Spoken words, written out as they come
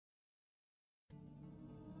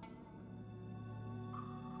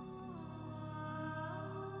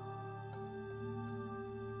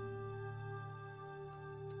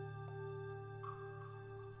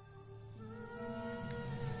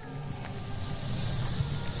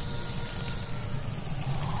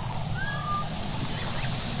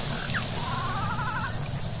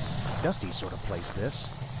dusty sort of place, this.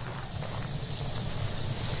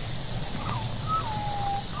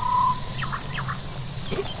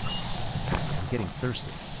 I'm getting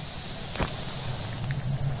thirsty.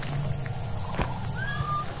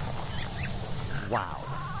 Wow.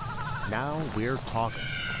 Now we're talking.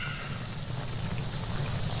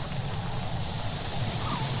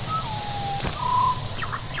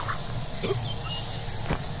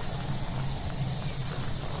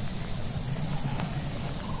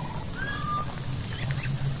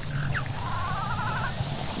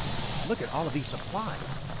 Look at all of these supplies.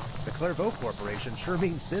 The Clairvaux Corporation sure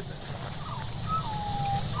means business.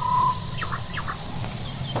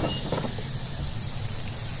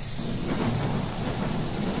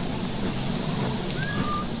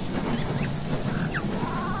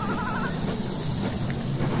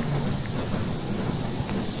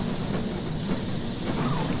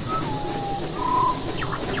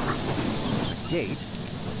 A gate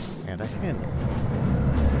and a handle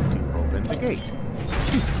to open the gate.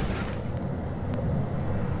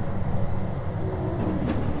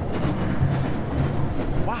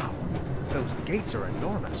 Wow, those gates are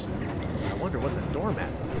enormous. I wonder what the doormat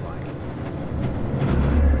will be like.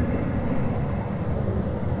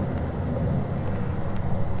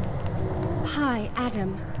 Hi,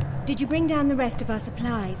 Adam. Did you bring down the rest of our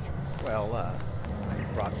supplies? Well, I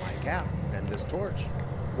brought my cap and this torch.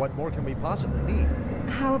 What more can we possibly need?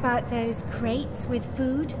 How about those crates with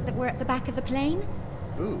food that were at the back of the plane?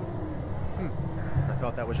 Food? I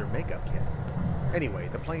thought that was your makeup kit. Anyway,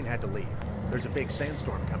 the plane had to leave. There's a big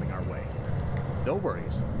sandstorm coming our way. No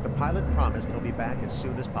worries. The pilot promised he'll be back as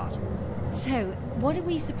soon as possible. So, what are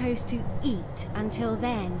we supposed to eat until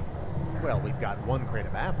then? Well, we've got one crate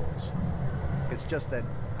of apples. It's just that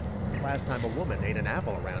last time a woman ate an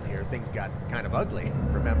apple around here, things got kind of ugly,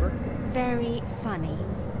 remember? Very funny.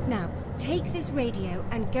 Now, take this radio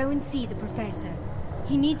and go and see the professor.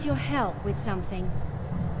 He needs your help with something.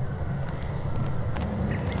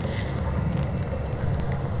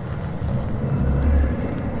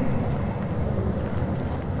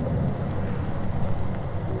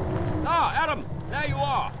 Ah, Adam, there you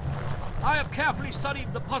are. I have carefully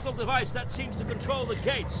studied the puzzle device that seems to control the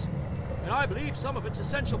gates, and I believe some of its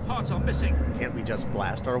essential parts are missing. Can't we just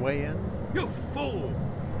blast our way in? You fool!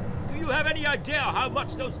 Do you have any idea how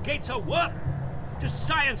much those gates are worth? To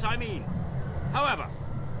science, I mean. However,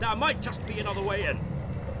 there might just be another way in.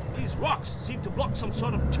 These rocks seem to block some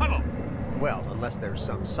sort of tunnel. Well, unless there's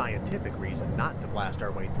some scientific reason not to blast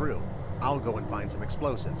our way through, I'll go and find some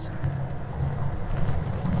explosives.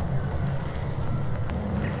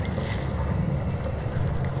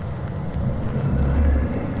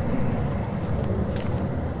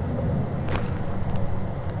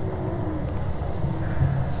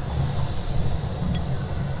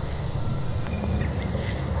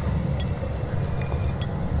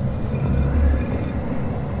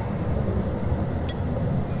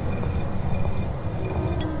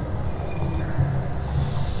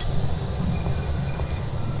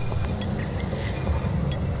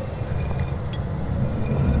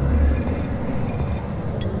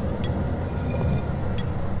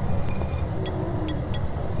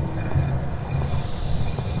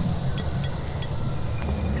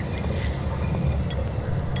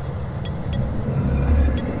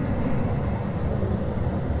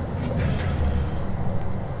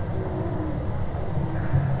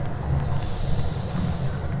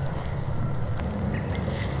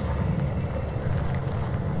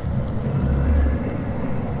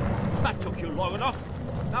 Long enough.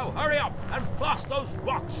 Now hurry up and blast those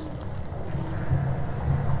rocks.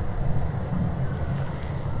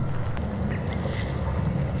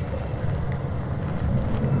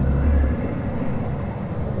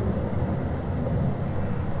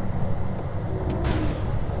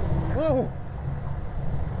 Whoa!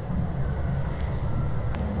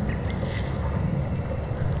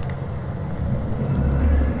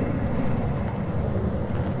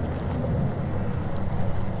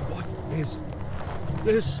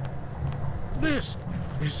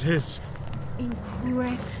 This is...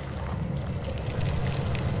 Incredible.